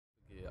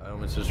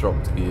It's just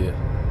dropped gear.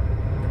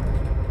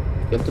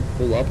 You have to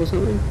pull up or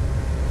something?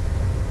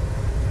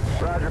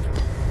 Roger.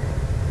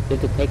 You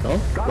have to take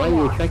off? Why are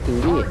you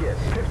retracting gear? Target,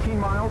 15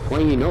 miles. Why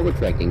are you not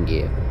retracting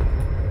gear?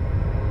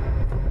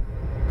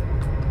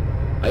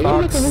 Are you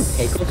gonna make a whole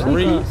takeoff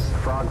sequence?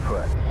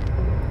 Frogfoot.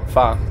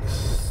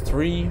 Fox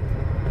 3.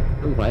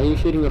 Why are you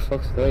shooting with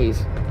Fox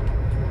 3s?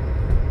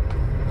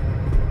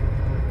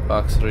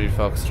 Fox 3,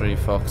 Fox 3,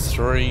 Fox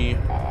 3.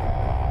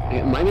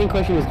 My main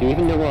question is, do you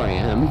even know where I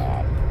am?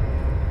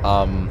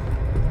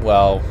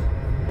 Well...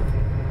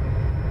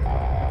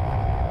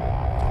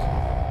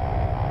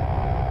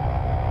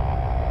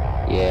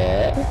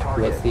 Yeah?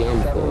 What's the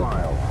for?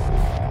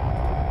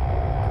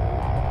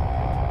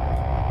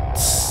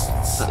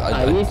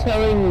 Are you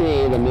telling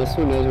me the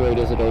missile knows where it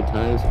is at all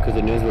times because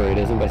it knows where it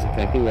is, and by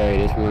subtracting where it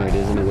is from where it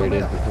is and where it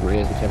is from where it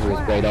is, whichever is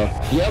greater?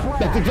 Yep,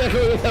 that's exactly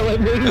what you're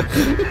telling me!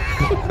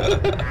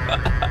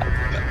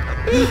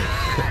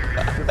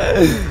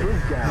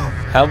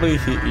 How many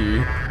hit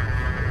you?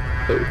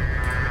 2.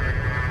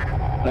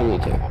 Only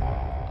 2.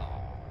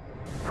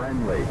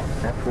 Friendly,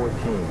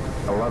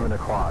 F-14, 11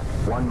 o'clock,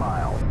 1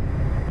 mile.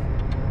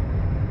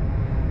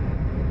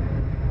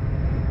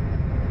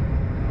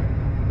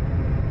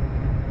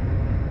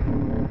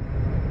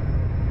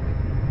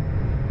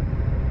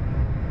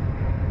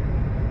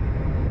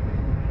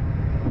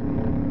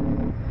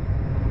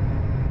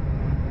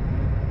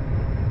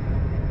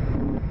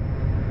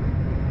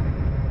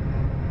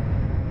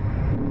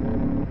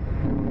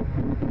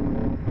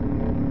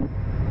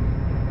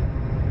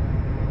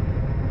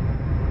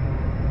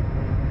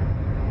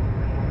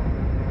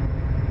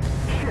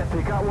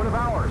 They got one of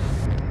ours.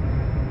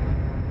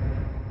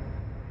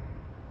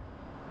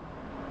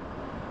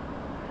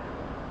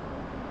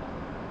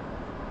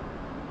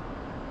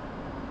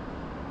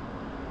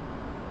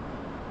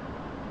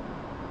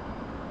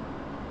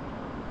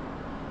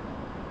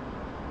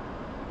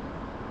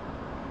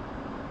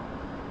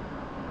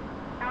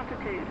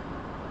 Altitude.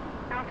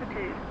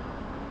 Altitude.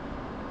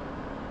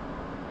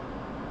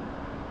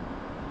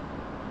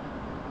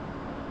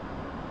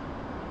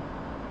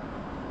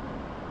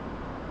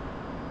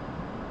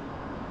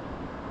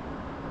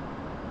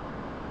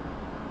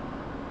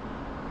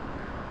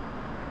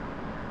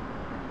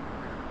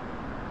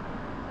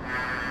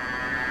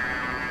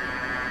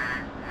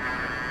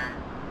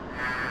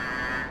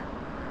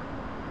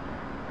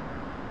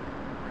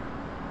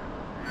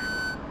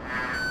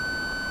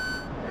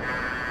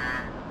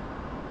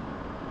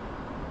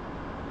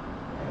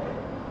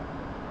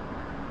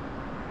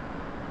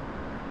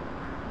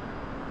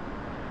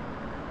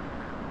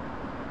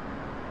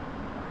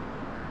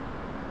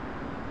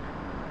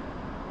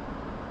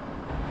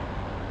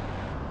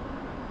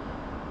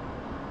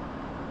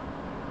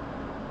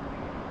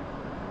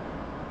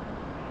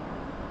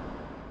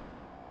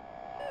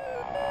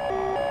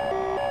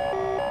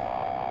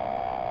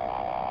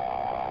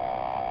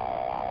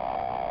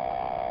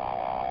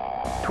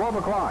 $12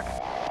 o'clock.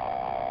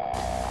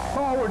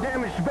 Oh, we're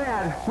damaged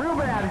bad. Real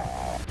bad.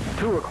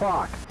 2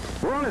 o'clock.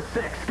 We're on a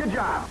 6. Good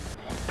job.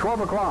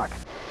 12 o'clock.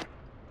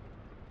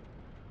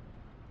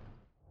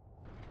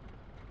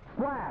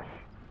 Splash.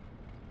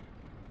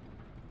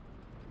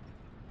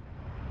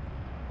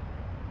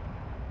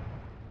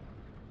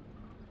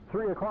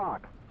 3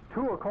 o'clock.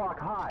 2 o'clock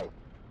high.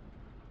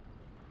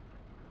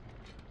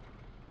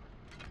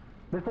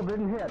 Missile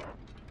didn't hit.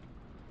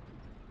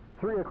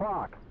 3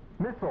 o'clock.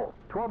 Missile.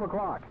 12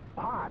 o'clock.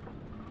 Hot.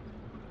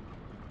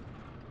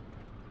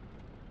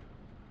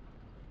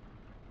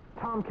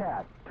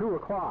 Tomcat. 2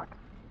 o'clock.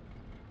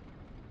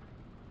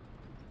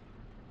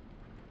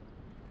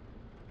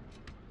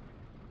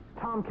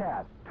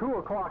 Tomcat. 2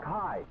 o'clock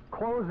high.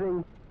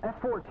 Closing.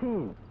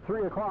 F-14.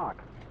 3 o'clock.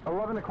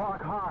 11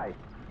 o'clock high.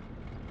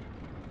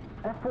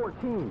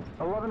 F-14.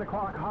 11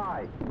 o'clock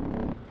high.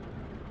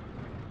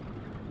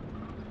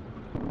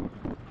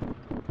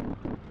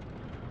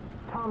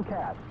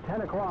 Tomcat,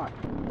 10 o'clock.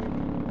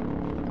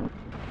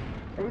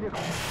 8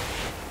 o'clock.